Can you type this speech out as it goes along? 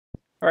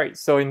Alright,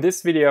 so in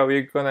this video,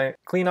 we're gonna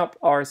clean up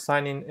our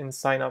sign in and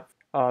sign up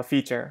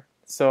feature.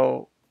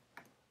 So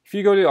if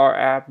you go to our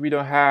app, we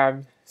don't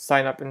have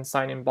sign up and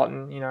sign in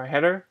button in our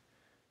header.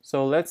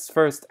 So let's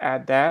first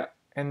add that.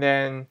 And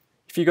then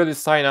if you go to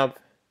sign up,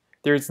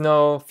 there's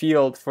no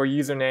field for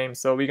username.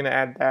 So we're gonna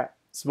add that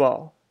as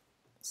well.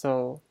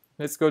 So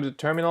let's go to the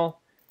terminal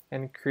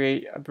and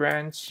create a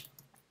branch.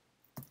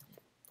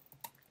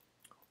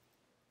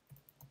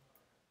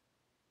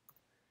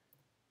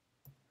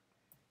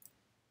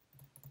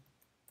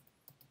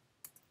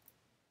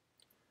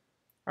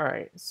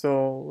 Alright,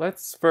 so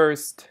let's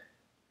first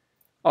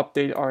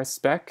update our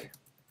spec.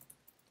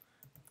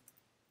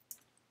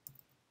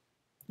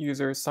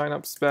 User sign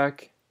up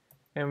spec,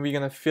 and we're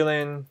gonna fill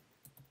in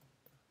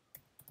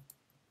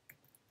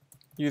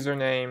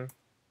username,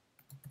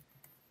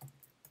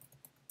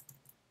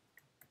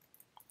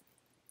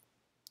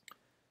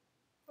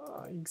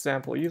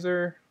 example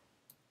user.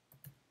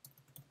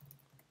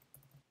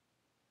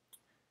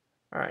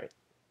 Alright,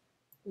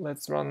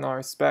 let's run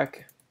our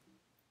spec.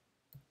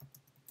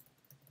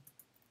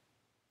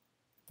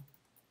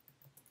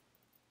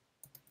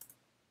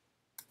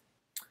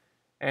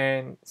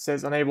 And it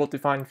says unable to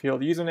find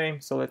field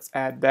username, so let's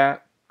add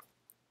that.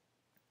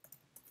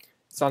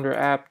 It's under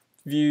app,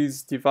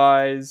 views,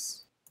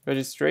 device,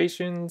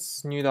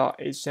 registrations,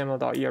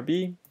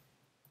 new.html.erb.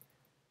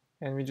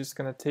 And we're just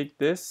gonna take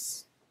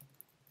this,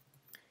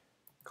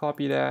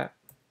 copy that,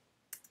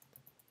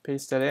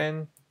 paste that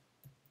in.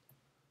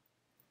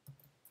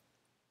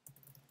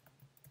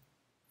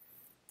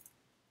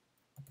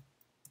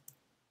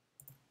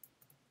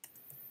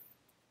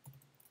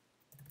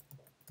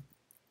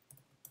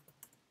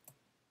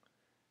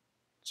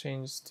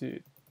 Change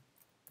to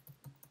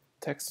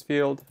text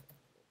field.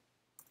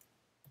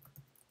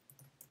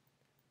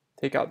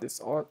 Take out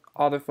this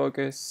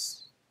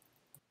autofocus.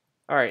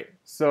 Alright,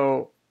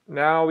 so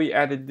now we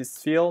added this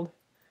field.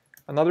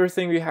 Another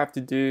thing we have to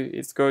do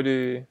is go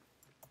to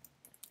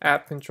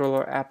app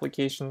controller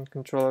application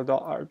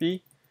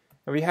controller.rb,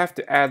 and we have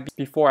to add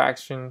before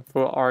action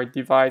for our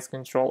device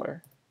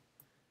controller.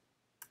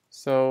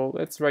 So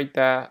let's write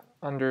that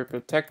under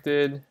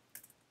protected.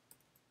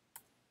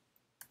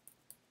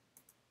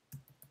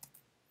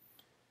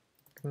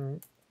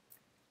 I'm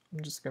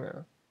just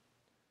gonna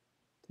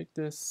take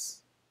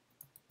this.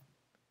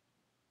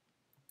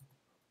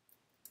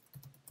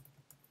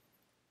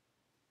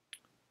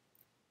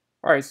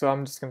 Alright, so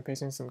I'm just gonna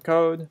paste in some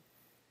code.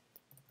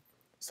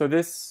 So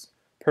this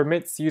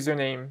permits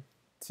username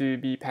to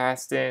be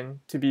passed in,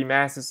 to be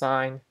mass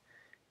assigned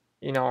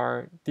in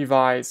our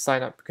device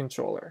signup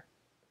controller.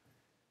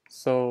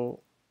 So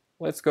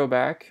let's go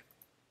back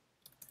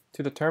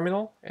to the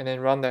terminal and then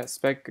run that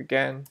spec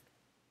again.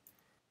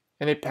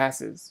 And it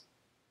passes.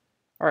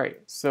 Alright,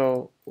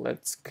 so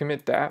let's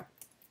commit that.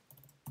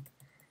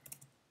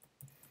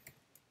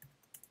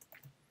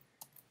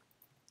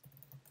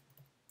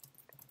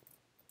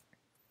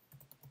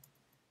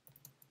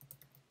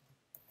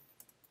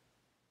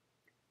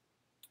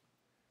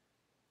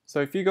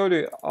 So if you go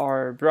to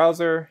our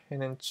browser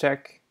and then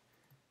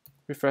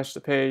refresh the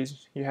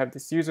page, you have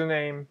this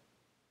username,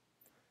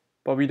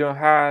 but we don't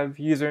have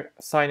user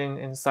sign in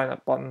and sign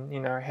up button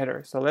in our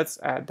header. So let's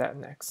add that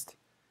next.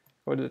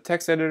 Go to the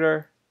text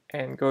editor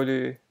and go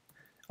to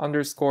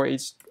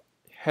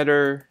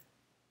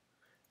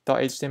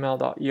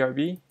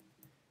 _header.html.erb.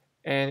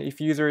 And if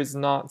user is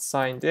not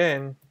signed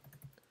in,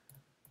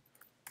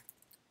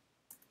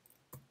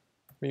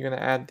 we're going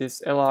to add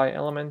this li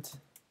element,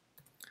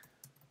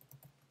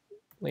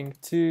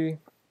 link to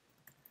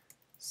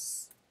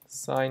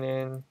sign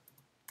in,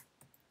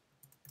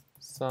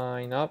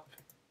 sign up,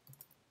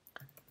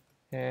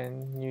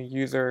 and new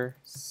user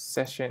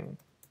session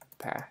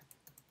path.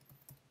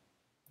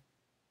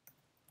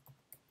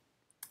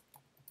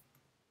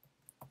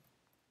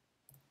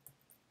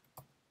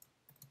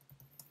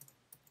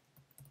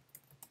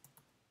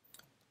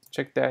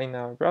 Check that in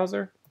our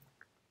browser.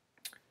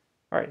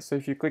 Alright, so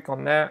if you click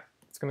on that,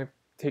 it's going to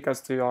take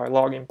us to our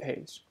login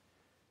page.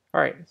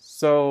 Alright,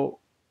 so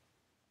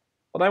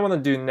what I want to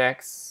do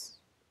next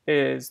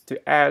is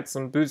to add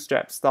some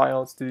Bootstrap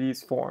styles to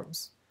these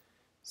forms.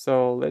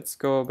 So let's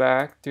go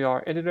back to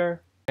our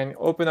editor and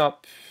open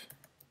up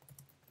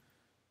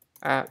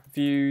app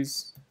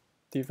views,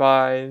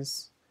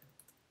 device,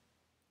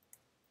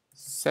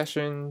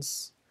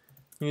 sessions,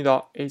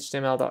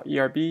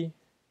 new.html.erb.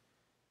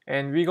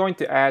 And we're going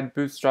to add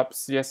Bootstrap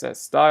CSS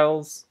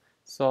styles.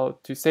 So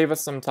to save us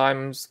some time,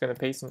 I'm just going to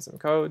paste in some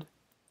code.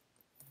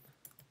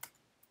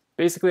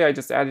 Basically, I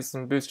just added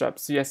some Bootstrap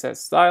CSS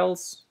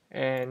styles.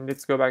 And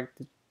let's go back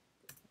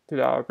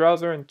to our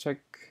browser and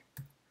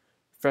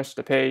refresh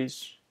the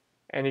page.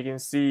 And you can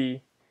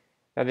see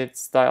that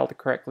it's styled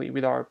correctly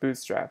with our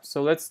Bootstrap.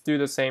 So let's do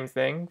the same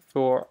thing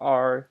for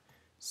our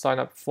sign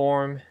up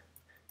form.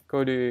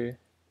 Go to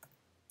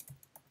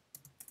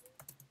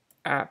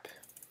app,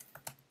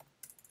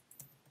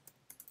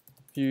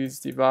 views,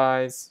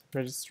 device,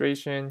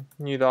 registration,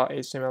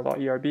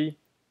 new.html.erb.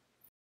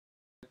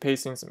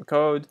 Paste in some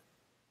code.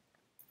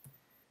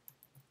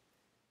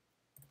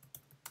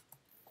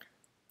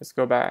 Let's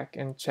go back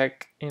and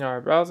check in our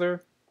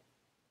browser.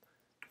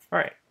 All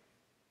right,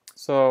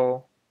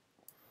 so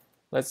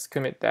let's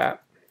commit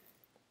that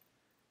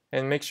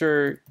and make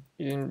sure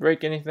you didn't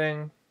break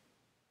anything.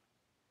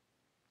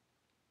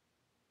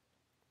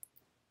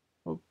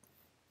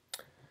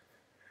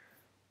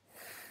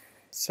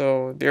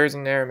 So there's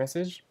an error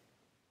message.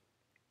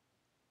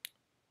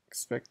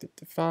 Expected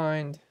to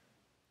find.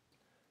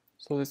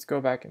 So let's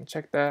go back and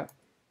check that.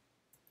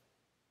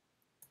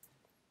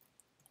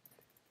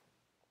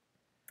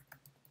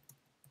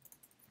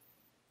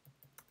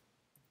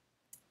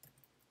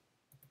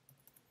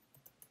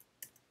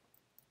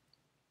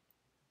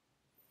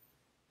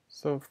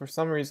 So for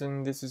some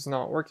reason this is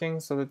not working,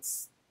 so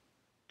let's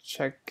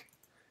check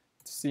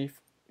to see if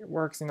it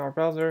works in our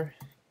browser.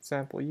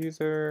 Example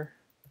user,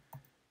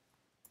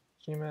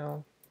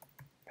 Gmail,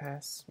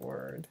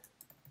 password,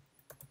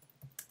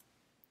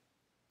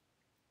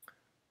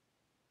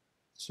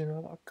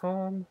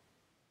 gmail.com.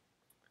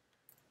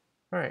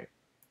 All right,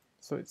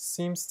 so it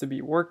seems to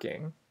be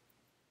working.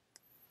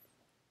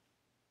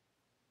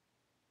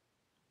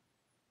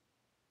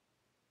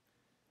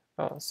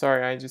 Oh,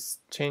 sorry, I just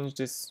changed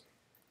this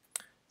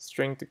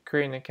string to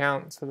create an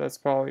account, so that's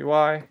probably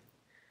why.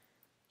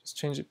 Just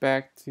change it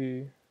back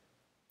to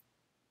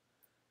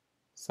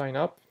sign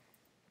up.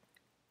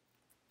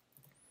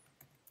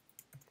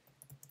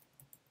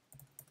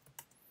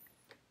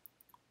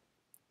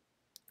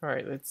 All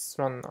right, let's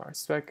run our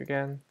spec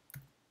again.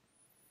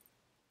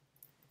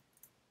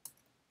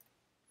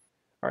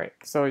 All right,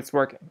 so it's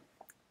working.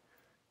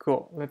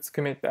 Cool, let's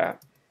commit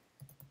that.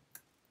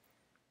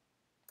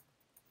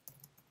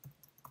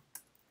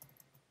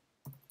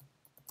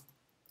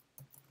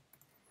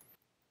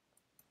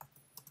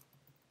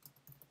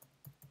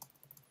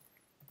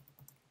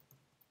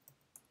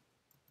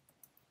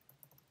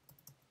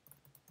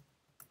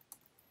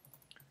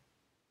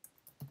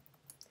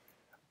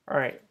 All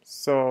right,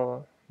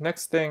 so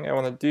next thing I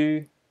want to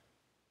do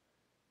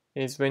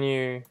is when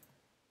you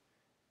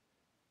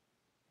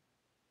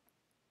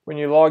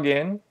log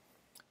in,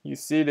 you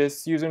see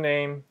this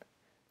username,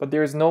 but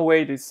there is no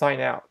way to sign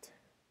out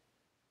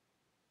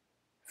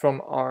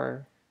from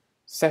our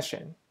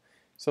session.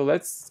 So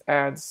let's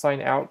add sign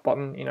out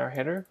button in our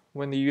header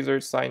when the user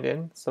is signed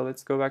in. So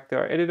let's go back to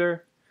our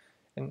editor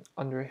and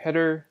under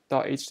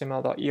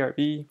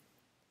header.html.erb,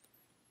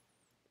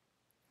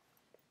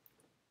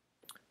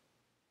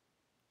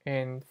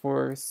 and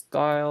for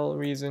style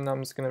reason,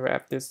 I'm just going to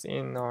wrap this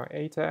in our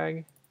a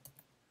tag.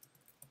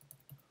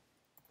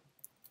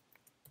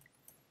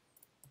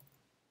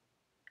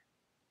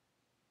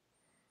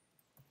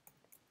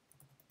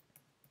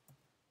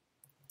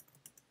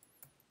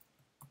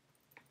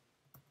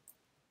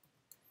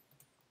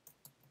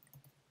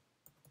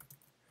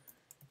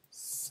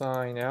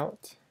 Sign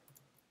out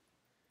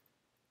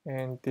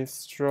and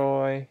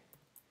destroy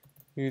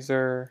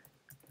user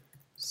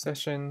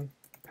session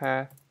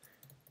path,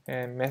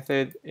 and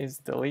method is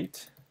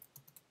delete.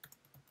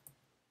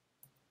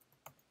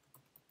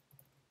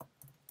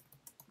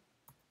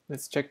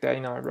 Let's check that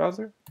in our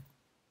browser.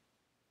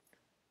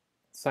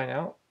 Sign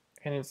out,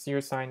 and it's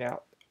you're signed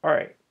out. All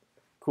right,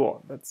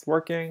 cool, that's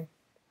working.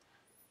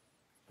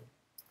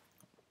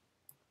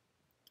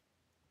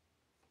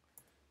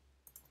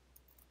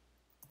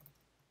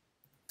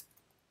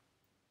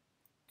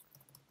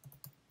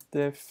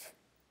 Diff.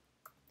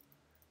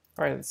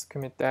 All right, let's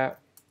commit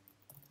that.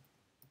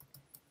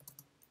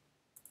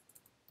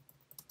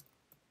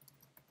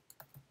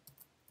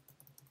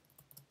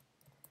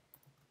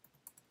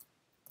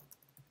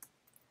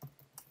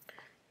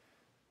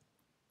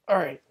 All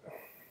right.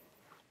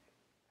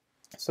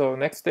 So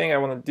next thing I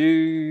want to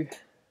do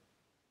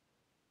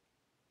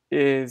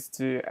is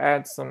to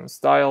add some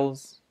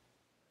styles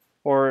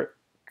or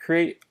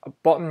create a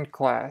button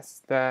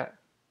class that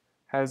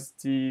has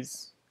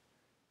these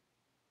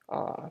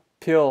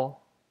pill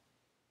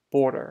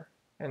border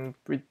and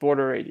with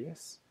border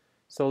radius.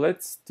 So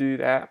let's do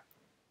that,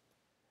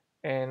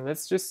 and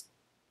let's just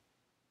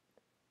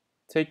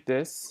take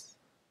this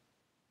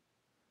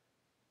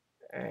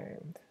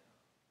and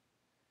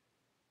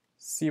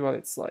see what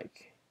it's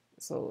like.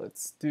 So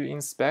let's do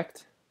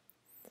inspect,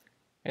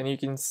 and you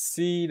can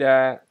see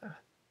that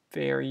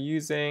they are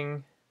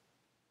using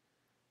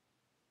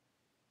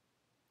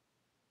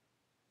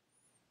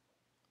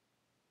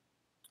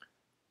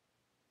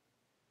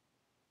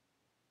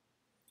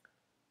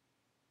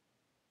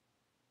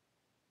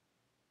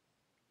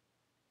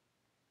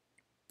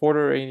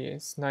border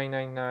radius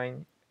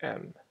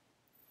 999M.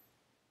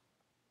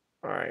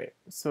 Alright,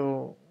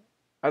 so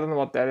I don't know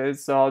what that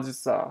is,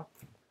 so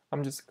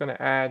I'm just gonna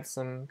add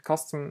some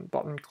custom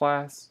button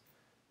class.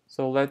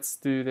 So let's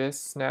do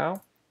this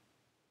now.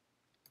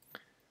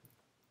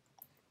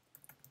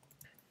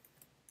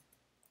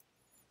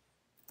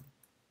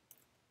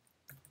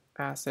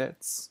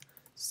 Assets,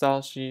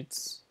 style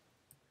sheets,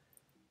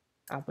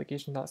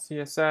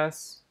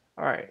 application.css.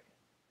 Alright,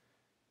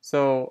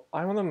 so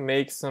I want to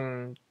make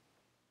some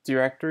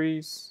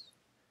directories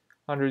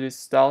under this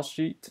style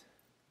sheet.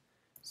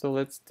 So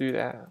let's do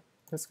that.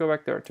 Let's go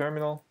back to our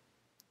terminal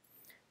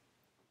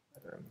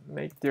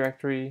make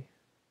directory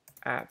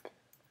app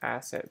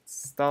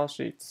assets style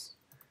sheets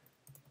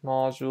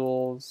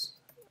modules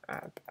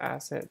app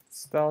assets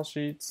style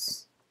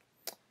sheets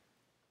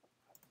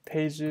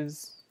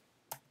pages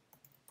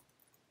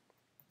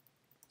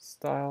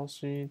style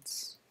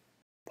sheets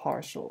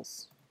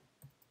partials.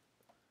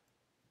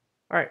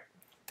 All right,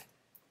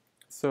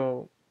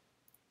 so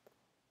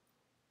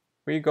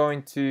we're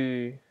going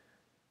to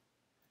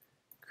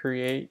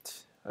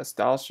create a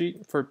style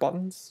sheet for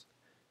buttons.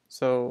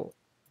 So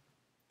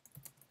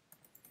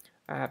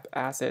app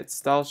assets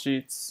style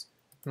sheets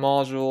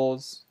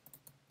modules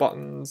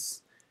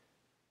buttons,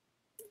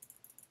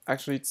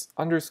 actually it's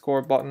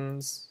underscore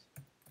buttons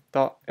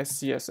dot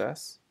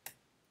scss,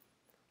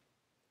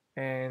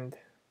 and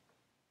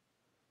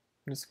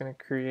I'm just going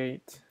to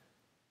create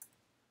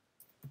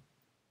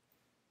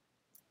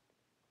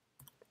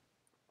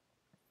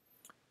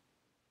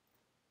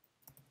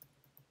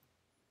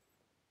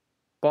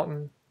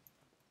button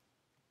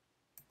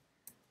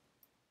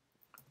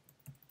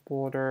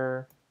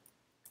border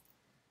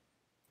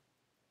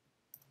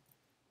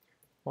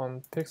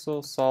 1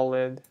 pixel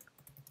solid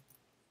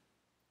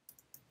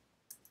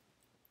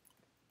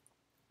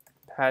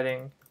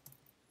padding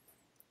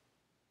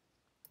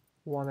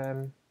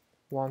 1em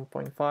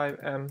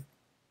 1.5em,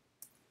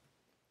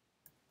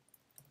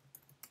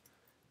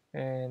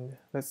 and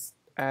let's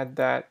add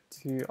that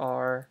to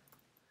our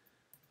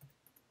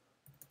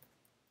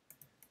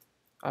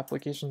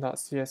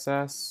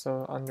application.css.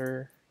 So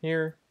under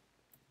here,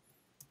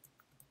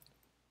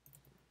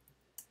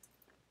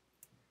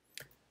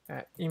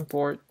 at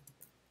import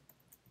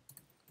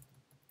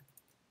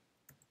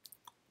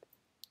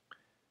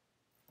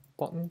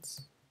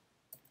buttons,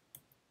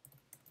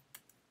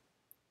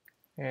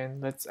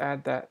 and let's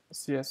add that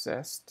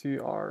CSS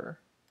to our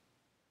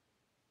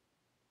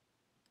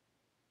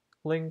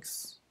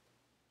links.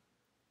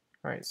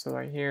 All right, so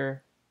right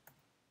here,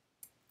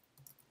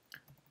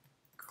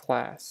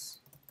 class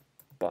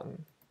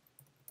button.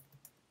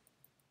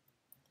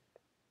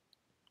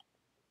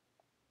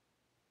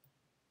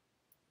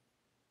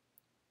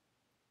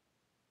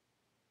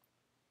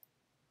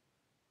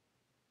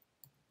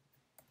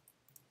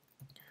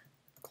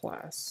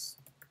 Class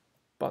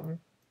button.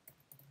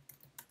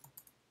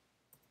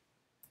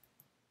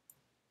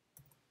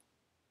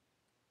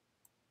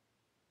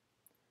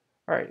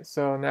 All right,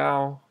 so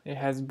now it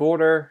has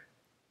border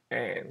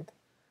and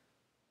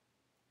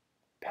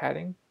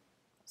padding.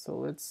 So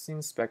let's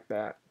inspect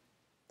that.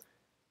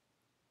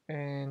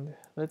 And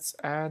let's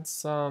add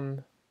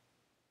some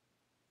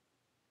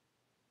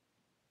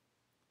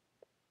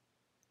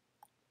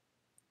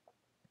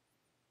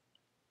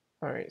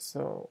all right,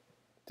 so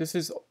this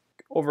is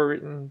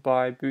overwritten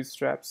by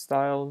Bootstrap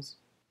styles.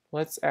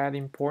 Let's add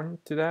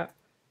important to that.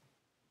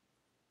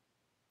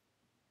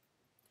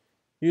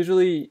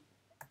 Usually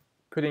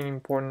putting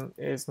important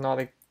is not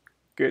a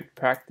good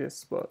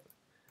practice, but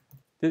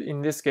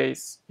in this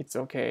case, it's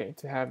okay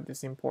to have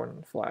this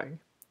important flag.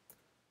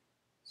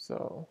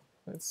 So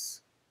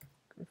let's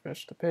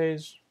refresh the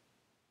page.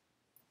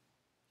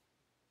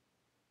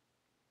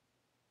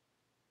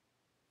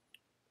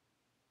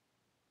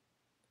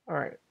 All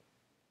right.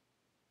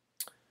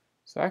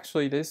 So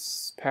actually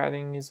this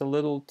padding is a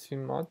little too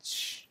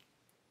much.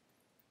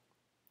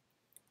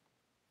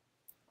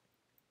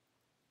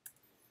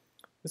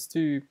 Let's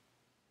do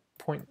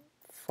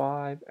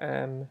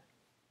 0.5em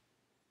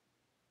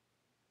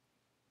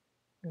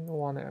and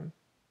 1em.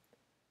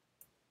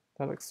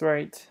 That looks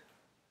right.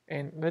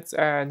 And let's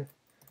add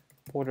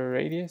border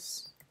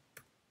radius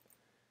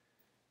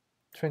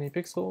 20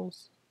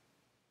 pixels.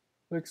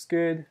 Looks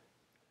good.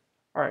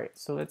 All right,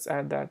 so let's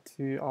add that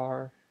to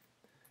our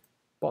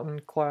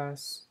button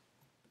class.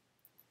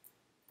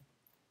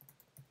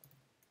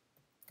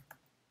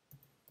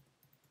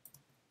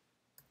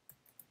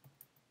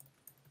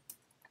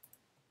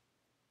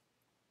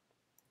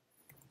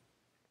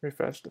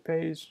 Refresh the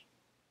page.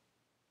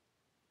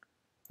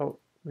 Oh,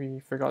 we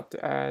forgot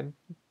to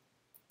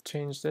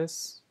change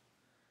this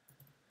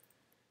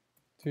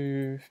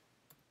to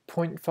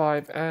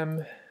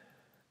 0.5em,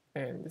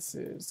 and this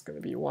is going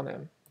to be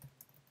 1em.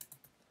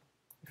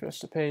 Refresh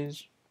the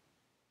page.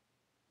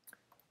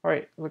 All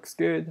right, looks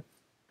good.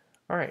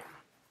 All right.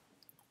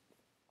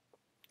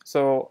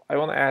 So I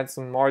want to add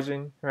some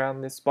margin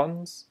around these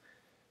buttons,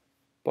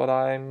 but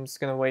I'm just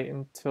going to wait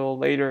until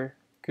later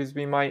because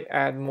we might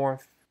add more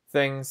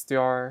things to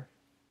our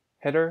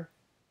header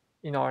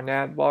in our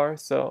nav bar,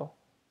 so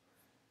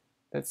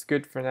that's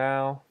good for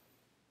now.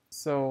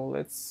 So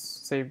let's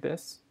save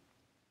this.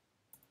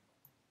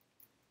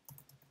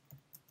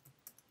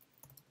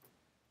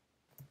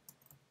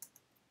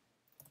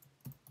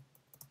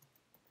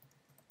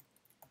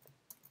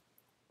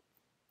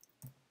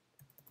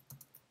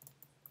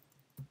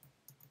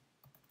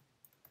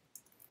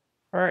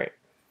 All right,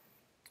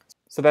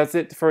 so that's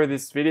it for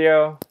this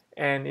video,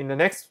 and in the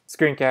next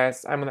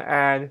screencast I'm going to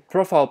add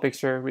profile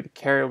picture with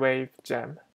carrier wave gem.